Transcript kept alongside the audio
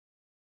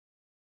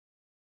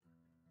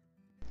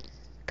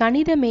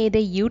கணித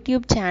மேதை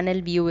YouTube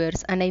channel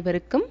viewers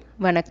அனைவருக்கும்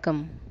வணக்கம்.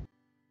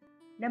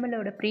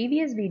 நம்மளோட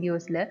ப்ரீவியஸ்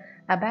வீடியோஸில்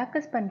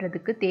அபாக்கஸ்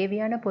பண்ணுறதுக்கு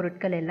தேவையான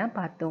பொருட்கள் எல்லாம்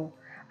பார்த்தோம்.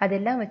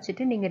 அதெல்லாம்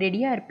வச்சுட்டு நீங்கள்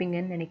ரெடியாக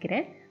இருப்பீங்கன்னு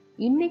நினைக்கிறேன்.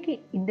 இன்றைக்கி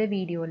இந்த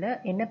வீடியோவில்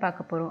என்ன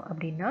பார்க்க போகிறோம்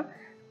அப்படின்னா,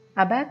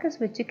 அபாக்கஸ்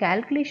வச்சு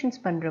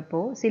கால்குலேஷன்ஸ்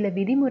பண்ணுறப்போ சில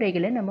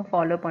விதிமுறைகளை நம்ம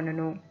ஃபாலோ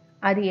பண்ணணும்.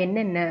 அது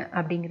என்னென்ன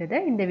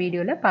அப்படிங்கிறத இந்த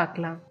வீடியோவில்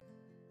பார்க்கலாம்.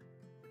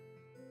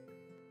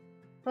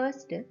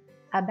 ஃபர்ஸ்ட்டு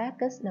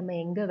அபாக்கஸ் நம்ம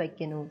எங்கே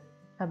வைக்கணும்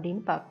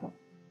அப்படின்னு பார்ப்போம்.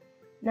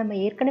 நம்ம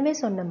ஏற்கனவே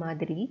சொன்ன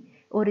மாதிரி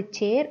ஒரு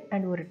சேர்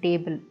அண்ட் ஒரு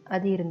டேபிள்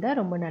அது இருந்தால்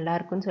ரொம்ப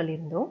நல்லாயிருக்குன்னு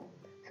சொல்லியிருந்தோம்.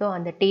 ஸோ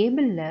அந்த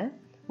டேபிளில்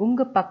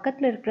உங்கள்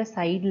பக்கத்தில் இருக்கிற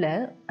சைடில்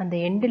அந்த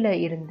எண்டில்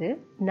இருந்து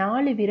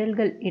 4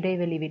 விரல்கள்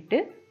இடைவெளி விட்டு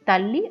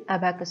தள்ளி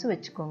அபாக்கஸ்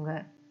வச்சுக்கோங்க.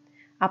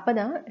 அப்போ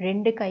தான்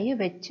 2 கையை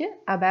வச்சு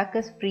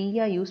அபாக்கஸ்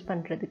ஃப்ரீயாக யூஸ்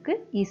பண்ணுறதுக்கு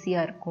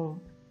ஈஸியாக இருக்கும்.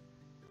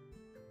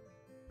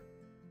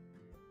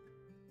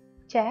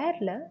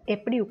 சேரில்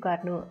எப்படி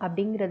உட்காரணும்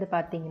அப்படிங்கிறது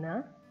பார்த்தீங்கன்னா,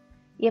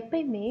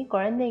 எப்பயுமே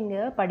குழந்தைங்க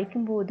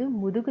படிக்கும்போது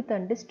முதுகு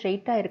தண்டு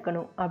ஸ்ட்ரெயிட்டாக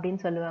இருக்கணும் அப்படின்னு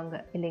சொல்லுவாங்க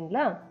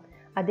இல்லைங்களா?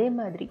 அதே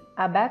மாதிரி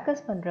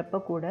அபாக்கஸ்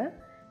பண்ணுறப்ப கூட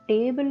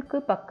டேபிளுக்கு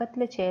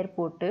பக்கத்தில் சேர்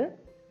போட்டு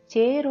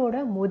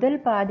சேரோட முதல்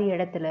பாதி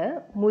இடத்துல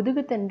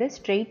முதுகு தண்டு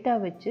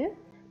ஸ்ட்ரெயிட்டாக வச்சு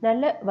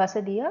நல்ல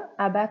வசதியாக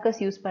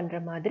அபாக்கஸ் யூஸ் பண்ணுற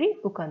மாதிரி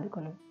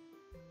உட்காந்துக்கணும்.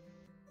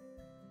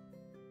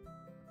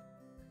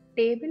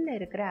 டேபிளில்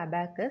இருக்கிற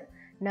அபாக்கஸ்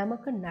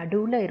நமக்கு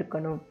நடுவில்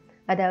இருக்கணும்.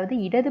 அதாவது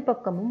இடது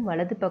பக்கமும்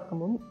வலது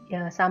பக்கமும்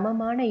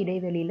சமமான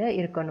இடைவெளியில்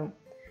இருக்கணும்.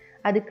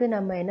 அதுக்கு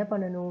நம்ம என்ன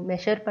பண்ணணும்,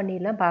 மெஷர்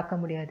பண்ணிலாம் பார்க்க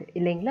முடியாது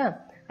இல்லைங்களா?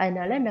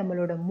 அதனால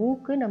நம்மளோட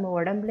மூக்கு நம்ம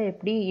உடம்புல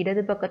எப்படி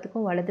இடது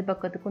பக்கத்துக்கும் வலது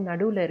பக்கத்துக்கும்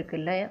நடுவில்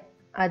இருக்குல்ல,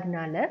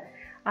 அதனால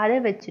அதை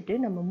வச்சுட்டு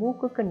நம்ம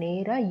மூக்குக்கு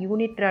நேராக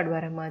யூனிட் ராட்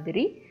வர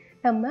மாதிரி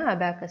நம்ம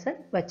அபாக்கஸை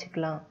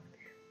வச்சுக்கலாம்.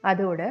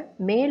 அதோட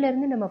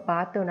மேலேருந்து நம்ம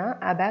பார்த்தோன்னா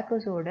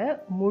அபாக்கஸோட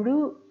முழு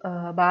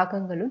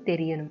பாகங்களும்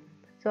தெரியணும்.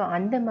 ஸோ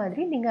அந்த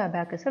மாதிரி நீங்கள்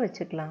அபாக்கஸை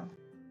வச்சுக்கலாம்.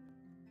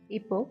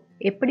 இப்போது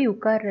எப்படி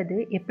உட்கார்றது,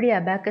 எப்படி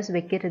அபாக்கஸ்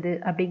வைக்கிறது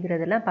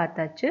அப்படிங்கிறதெல்லாம்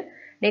பார்த்தாச்சு.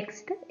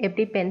 நெக்ஸ்ட்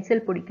எப்படி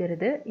பென்சில்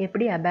பிடிக்கிறது,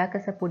 எப்படி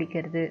அபாக்கஸை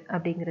பிடிக்கிறது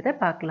அப்படிங்கிறத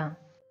பார்க்கலாம்.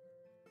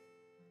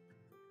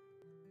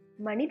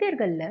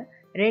 மனிதர்களில்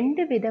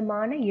 2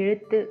 விதமான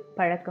எழுத்து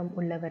பழக்கம்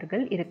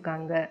உள்ளவர்கள்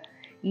இருக்காங்க.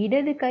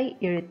 இடது கை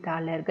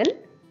எழுத்தாளர்கள்,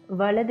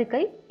 வலது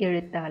கை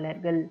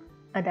எழுத்தாளர்கள்.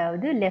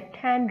 அதாவது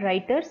left hand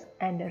writers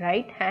and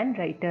right hand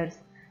writers.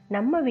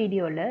 நம்ம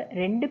வீடியோவில்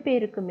 2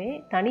 பேருக்குமே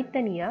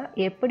தனித்தனியாக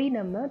எப்படி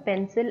நம்ம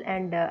பென்சில்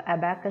அண்ட்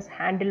அபாக்கஸ்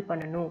ஹேண்டில்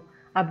பண்ணணும்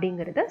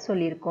அப்படிங்கிறத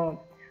சொல்லியிருக்கோம்.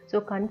 So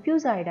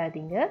confuse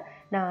ஆகிடாதீங்க.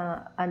 நான்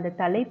அந்த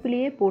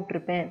தலைப்பிலேயே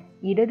போட்டிருப்பேன்,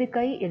 இடது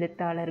கை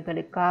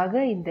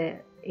எழுத்தாளர்களுக்காக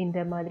இந்த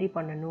மாதிரி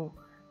பண்ணணும்,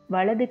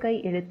 வலது கை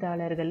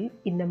எழுத்தாளர்கள்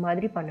இந்த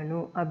மாதிரி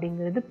பண்ணணும்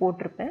அப்படிங்கிறது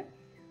போட்டிருப்பேன்.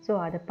 ஸோ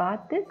அதை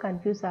பார்த்து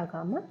கன்ஃபியூஸ்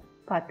ஆகாமல்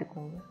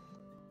பார்த்துக்கோங்க.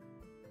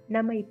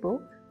 நம்ம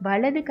இப்போது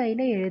வலது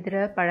கையில் எழுதுகிற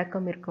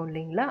பழக்கம் இருக்கும்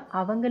இல்லைங்களா,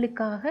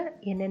 அவங்களுக்காக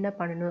என்னென்ன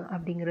பண்ணணும்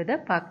அப்படிங்கிறத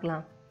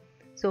பார்க்கலாம்.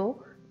 ஸோ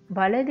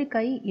வலது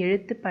கை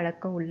எழுத்து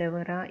பழக்கம்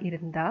உள்ளவராக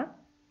இருந்தால்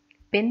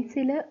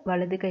பென்சிலை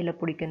வலது கையில்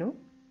பிடிக்கணும்,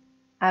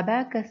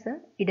 அபாக்கஸை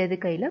இடது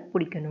கையில்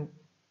பிடிக்கணும்.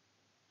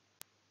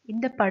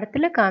 இந்த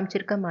படத்தில்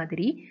காமிச்சிருக்க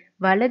மாதிரி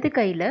வலது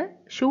கையில்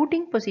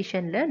ஷூட்டிங்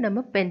பொசிஷனில்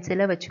நம்ம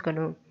பென்சிலை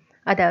வச்சுக்கணும்.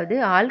 அதாவது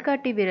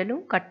ஆள்காட்டி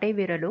விரலும் கட்டை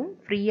விரலும்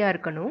ஃப்ரீயாக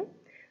இருக்கணும்.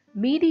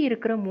 மீதி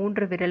இருக்கிற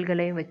 3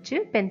 விரல்களையும் வச்சு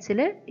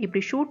பென்சிலை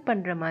இப்படி ஷூட்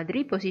பண்ணுற மாதிரி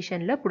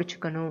பொசிஷனில்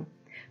பிடிச்சிக்கணும்.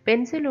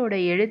 பென்சிலோட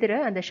எழுதுகிற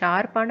அந்த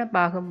ஷார்ப்பான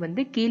பாகம்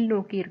கீழ்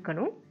நோக்கி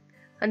இருக்கணும்,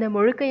 அந்த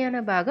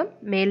முழுக்கையான பாகம்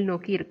மேல்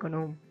நோக்கி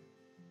இருக்கணும்.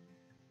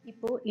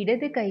 இப்போது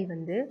இடது கை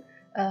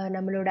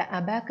நம்மளோட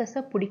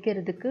அபாக்கஸை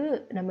பிடிக்கிறதுக்கு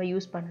நம்ம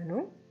யூஸ்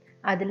பண்ணணும்.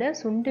 அதில்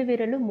சுண்டு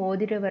விரலும்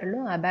மோதிர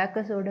விரலும்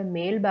அபாக்கஸோட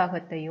மேல்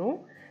பாகத்தையும்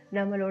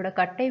நம்மளோட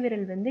கட்டை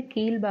விரல்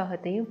கீழ்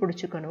பாகத்தையும்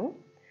பிடிச்சிக்கணும்.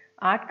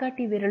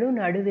 ஆட்காட்டி விரலும்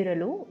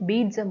நடுவிரலும்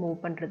பீட்ஸை மூவ்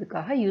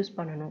பண்ணுறதுக்காக யூஸ்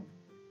பண்ணணும்.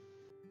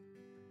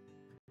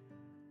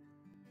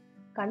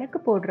 கணக்கு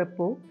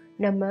போடுறப்போ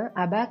நம்ம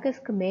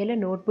அபாக்கஸ்க்கு மேலே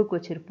நோட் புக்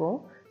வச்சுருப்போம்.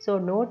 ஸோ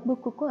நோட்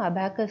புக்குக்கும்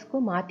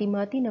அபாக்கஸ்க்கும் மாற்றி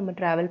மாற்றி நம்ம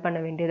ட்ராவல் பண்ண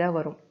வேண்டியதாக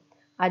வரும்.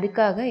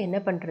 அதுக்காக என்ன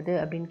பண்ணுறது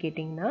அப்படின்னு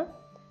கேட்டிங்கன்னா,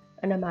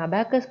 நம்ம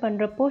அபாக்கஸ்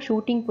பண்ணுறப்போ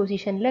ஷூட்டிங்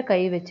பொசிஷனில்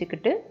கை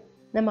வச்சுக்கிட்டு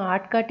நம்ம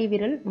ஆட்காட்டி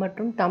விரல்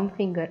மற்றும் தம்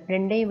ஃபிங்கர்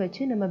 2ஐயும்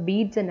வச்சு நம்ம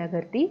பீட்ஸை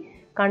நகர்த்தி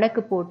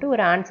கணக்கு போட்டு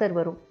ஒரு ஆன்சர்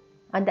வரும்.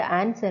 அந்த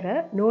ஆன்சரை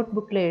நோட்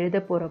புக்கில் எழுத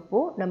போகிறப்போ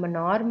நம்ம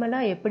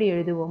நார்மலாக எப்படி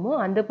எழுதுவோமோ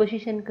அந்த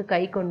பொசிஷனுக்கு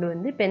கை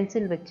கொண்டு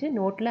பென்சில் வச்சு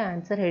நோட்டில்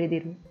ஆன்சர்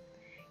எழுதிடணும்.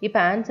 இப்போ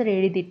ஆன்சர்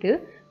எழுதிட்டு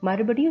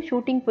மறுபடியும்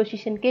ஷூட்டிங்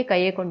பொசிஷனுக்கே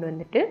கையை கொண்டு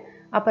வந்துட்டு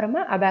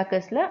அப்புறமா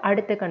அபாக்கஸில்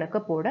அடுத்த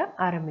கணக்கை போட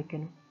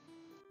ஆரம்பிக்கணும்.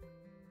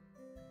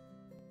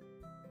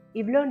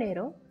 இவ்வளோ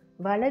நேரம்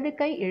வலது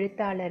கை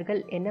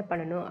எழுத்தாளர்கள் என்ன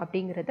பண்ணணும்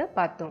அப்படிங்கிறத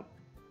பார்த்தோம்.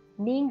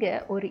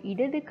 நீங்கள் ஒரு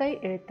இடது கை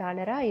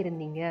எழுத்தாளராக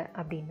இருந்தீங்க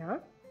அப்படின்னா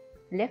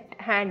லெஃப்ட்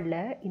ஹேண்டில்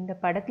இந்த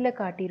படத்தில்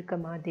காட்டியிருக்க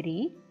மாதிரி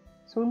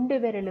சுண்டு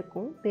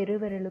விரலுக்கும்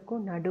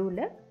பெருவிரலுக்கும்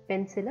நடுவில்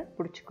பென்சிலை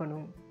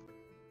பிடிச்சிக்கணும்.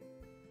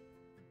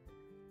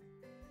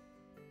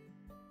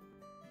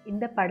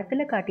 இந்த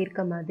படத்தில்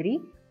காட்டியிருக்க மாதிரி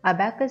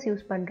அபாக்கஸ்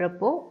யூஸ்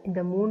பண்ணுறப்போ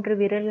இந்த 3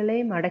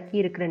 விரல்களையும் மடக்கி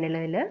இருக்கிற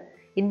நிலையில்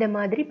இந்த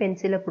மாதிரி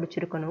பென்சிலை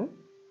பிடிச்சிருக்கணும்.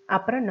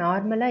 அப்புறம்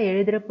நார்மலாக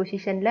எழுதுகிற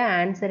பொசிஷனில்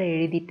ஆன்சரை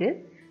எழுதிட்டு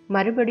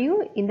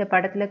மறுபடியும் இந்த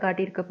படத்தில்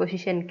காட்டியிருக்க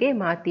பொசிஷனுக்கே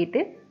மாற்றிட்டு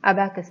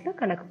அபாக்கஸில்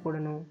கணக்கு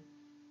போடணும்.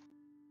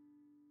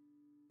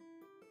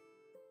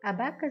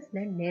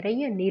 அபாக்கஸில்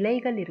நிறைய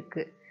நிலைகள்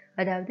இருக்குது,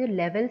 அதாவது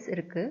லெவல்ஸ்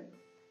இருக்குது.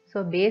 ஸோ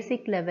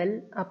பேசிக் லெவல்,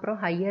 அப்புறம்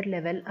ஹையர்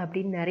லெவல்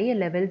அப்படின்னு நிறைய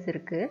லெவல்ஸ்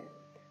இருக்குது.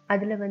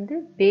 அதில்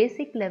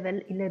பேசிக் லெவல்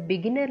இல்லை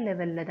பிகினர்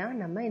லெவலில் தான்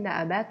நம்ம இந்த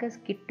அபாக்கஸ்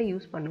கிட்டை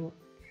யூஸ் பண்ணுவோம்.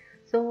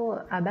 ஸோ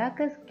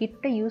அபாக்கஸ்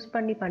கிட்டை யூஸ்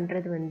பண்ணி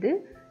பண்ணுறது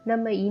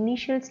நம்ம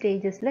இனிஷியல்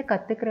ஸ்டேஜஸில்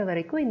கற்றுக்கிற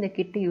வரைக்கும் இந்த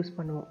கிட்டை யூஸ்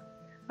பண்ணுவோம்.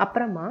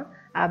 அப்புறமா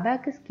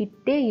அபாக்கஸ்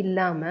கிட்டே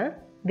இல்லாமல்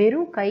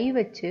வெறும் கை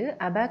வச்சு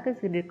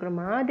அபாக்கஸ் இருக்கிற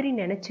மாதிரி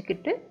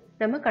நினச்சிக்கிட்டு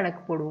நம்ம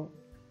கணக்கு போடுவோம்.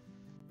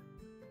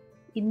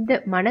 இந்த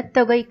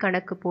மனத்தொகை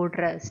கணக்கு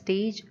போடுற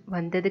ஸ்டேஜ்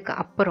வந்ததுக்கு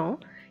அப்புறம்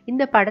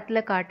இந்த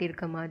படத்தில்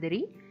காட்டியிருக்க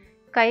மாதிரி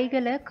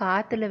கைகளை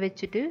காற்றுல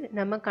வச்சுட்டு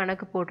நம்ம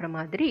கணக்கு போடுற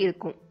மாதிரி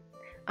இருக்கும்.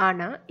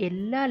 ஆனால்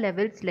எல்லா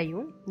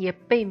லெவல்ஸ்லையும்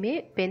எப்பயுமே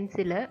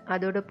பென்சிலை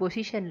அதோட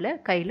பொசிஷனில்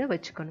கையில்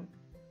வச்சுக்கணும்.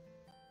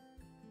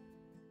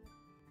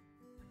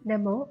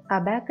 நம்ம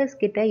அபாக்கஸ்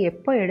கிட்ட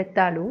எப்போ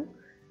எடுத்தாலும்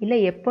இல்லை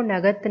எப்போ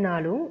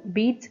நகர்த்தினாலும்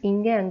பீட்ஸ்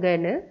இங்கே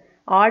அங்கேன்னு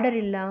ஆர்டர்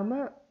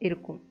இல்லாமல்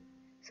இருக்கும்.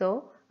 ஸோ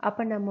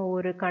அப்போ நம்ம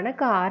ஒரு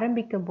கணக்கை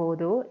ஆரம்பிக்கும்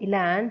போதோ இல்லை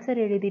ஆன்சர்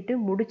எழுதிட்டு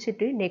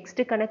முடிச்சுட்டு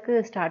நெக்ஸ்ட்டு கணக்கு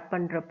ஸ்டார்ட்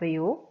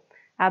பண்ணுறப்பையோ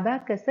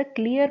அபாக்கஸை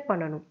கிளியர்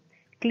பண்ணணும்.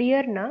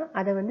 கிளியர்னா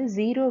அதை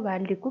 0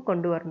 வேல்யூக்கு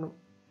கொண்டு வரணும்.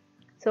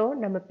 ஸோ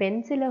நம்ம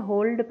பென்சிலை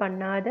ஹோல்டு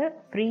பண்ணாத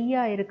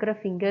ஃப்ரீயாக இருக்கிற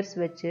ஃபிங்கர்ஸ்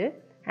வச்சு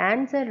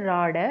ஆன்சர்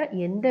ராடை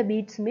எந்த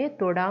பீட்ஸுமே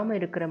தொடாமல்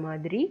இருக்கிற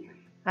மாதிரி,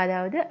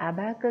 அதாவது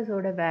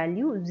அபாக்கஸோட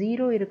வேல்யூ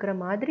 0 இருக்கிற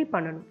மாதிரி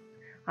பண்ணணும்.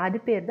 அது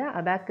பேர் தான்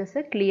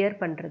அபாக்கஸை கிளியர்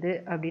பண்ணுறது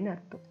அப்படின்னு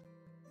அர்த்தம்.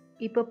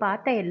 இப்போ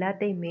பார்த்த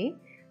எல்லாத்தையுமே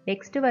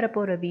நெக்ஸ்ட்டு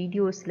வரப்போகிற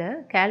வீடியோஸில்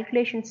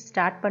கால்குலேஷன்ஸ்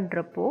ஸ்டார்ட்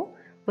பண்ணுறப்போ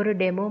ஒரு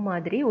டெமோ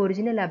மாதிரி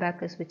ஒரிஜினல்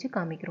அபாக்கஸ் வச்சு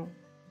காமிக்கிறோம்.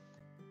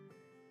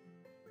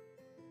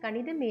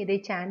 கணித மேதை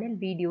சேனல்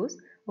வீடியோஸ்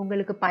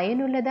உங்களுக்கு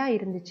பயனுள்ளதாக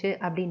இருந்துச்சு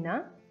அப்படின்னா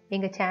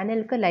எங்கள்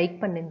சேனலுக்கு லைக்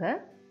பண்ணுங்கள்.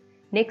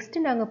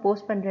 நெக்ஸ்ட்டு நாங்கள்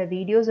போஸ்ட் பண்ணுற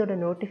வீடியோஸோட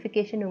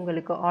நோட்டிஃபிகேஷன்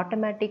உங்களுக்கு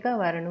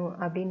ஆட்டோமேட்டிக்காக வரணும்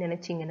அப்படின்னு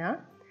நினச்சிங்கன்னா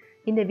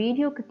இந்த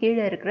வீடியோக்கு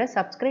கீழே இருக்கிற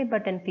சப்ஸ்கிரைப்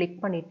பட்டன்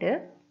கிளிக் பண்ணிவிட்டு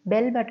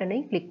பெல் பட்டனை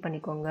கிளிக்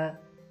பண்ணிக்கோங்க.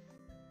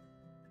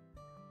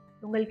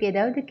 உங்களுக்கு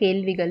ஏதாவது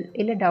கேள்விகள்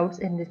இல்லை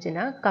டவுட்ஸ்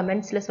இருந்துச்சுன்னா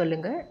கமெண்ட்ஸில்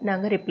சொல்லுங்கள்,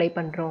 நாங்கள் ரிப்ளை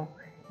பண்ணுறோம்.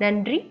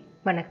 நன்றி,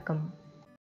 வணக்கம்.